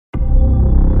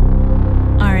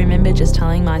remember just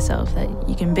telling myself that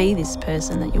you can be this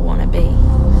person that you want to be.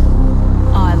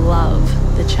 I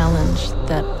love the challenge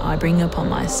that I bring upon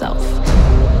myself.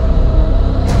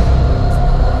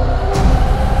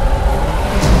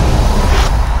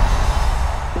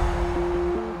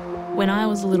 When I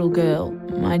was a little girl,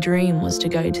 my dream was to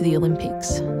go to the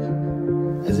Olympics.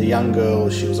 As a young girl,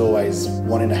 she was always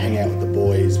wanting to hang out with the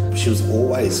boys. She was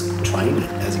always training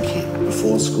as a kid,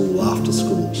 before school, after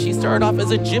school. She started off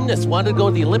as a gymnast, wanted to go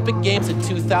to the Olympic Games in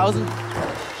 2000,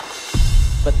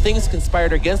 but things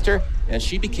conspired against her, and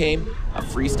she became a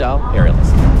freestyle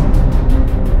aerialist.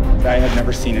 I had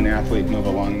never seen an athlete move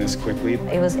along this quickly.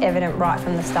 It was evident right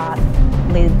from the start.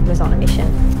 Lyd was on a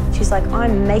mission. She's like,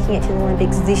 I'm making it to the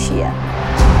Olympics this year.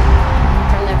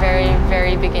 From the very,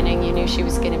 very beginning, you knew she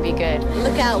was going to be good.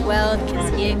 Look out, well,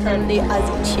 because here come the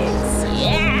Aussie chicks.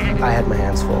 Yeah! I had my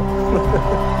hands full.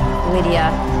 Lydia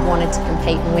wanted to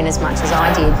compete and win as much as I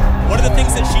did. One of the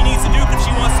things that she needs to do if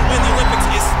she wants to win the Olympics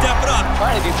is step it up.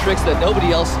 Trying to do tricks that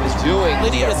nobody else is doing.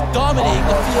 Lydia is dominating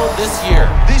the field this year.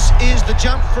 This is the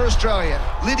jump for Australia.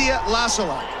 Lydia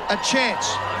Lassila, a chance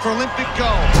for Olympic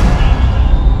gold.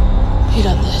 You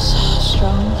got this,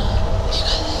 strong. You got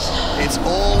this. It's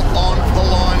all on the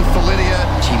line for Lydia.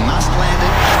 She must land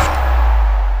it.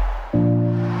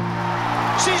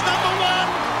 She's number one.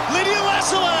 Lydia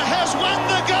Lassila has won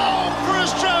the gold for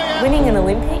Australia. Winning an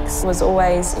Olympics was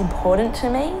always important to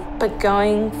me, but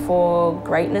going for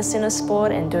greatness in a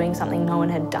sport and doing something no one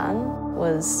had done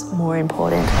was more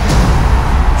important.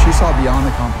 She saw beyond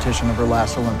the competition of her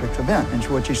last Olympics event, and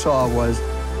what she saw was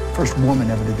the first woman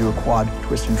ever to do a quad,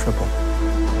 twist, and triple.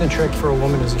 The trick for a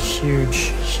woman is a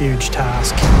huge, huge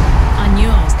task. I knew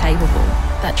I was capable.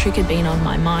 That trick had been on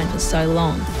my mind for so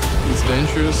long. It's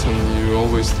dangerous, and you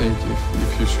always think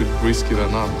if you should risk it or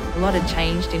not. A lot had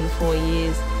changed in 4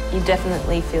 years. You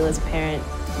definitely feel as a parent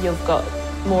you've got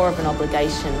more of an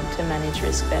obligation to manage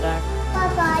risk better.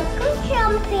 Bye-bye, good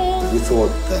jumping. We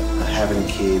thought that having a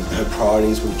kid, her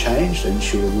priorities would have changed and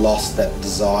she would have lost that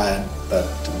desire, but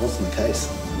it wasn't the case.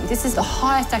 This is the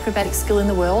highest acrobatic skill in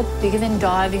the world, bigger than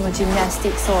diving or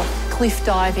gymnastics or cliff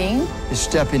diving. Is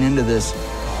stepping into this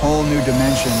whole new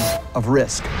dimension of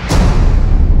risk.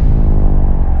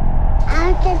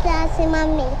 After that,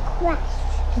 Mummy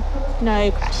crashed.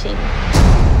 No crashing.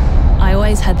 I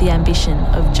always had the ambition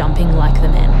of jumping like the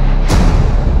men.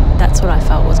 That's what I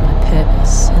felt was my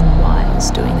purpose and why I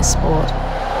was doing the sport.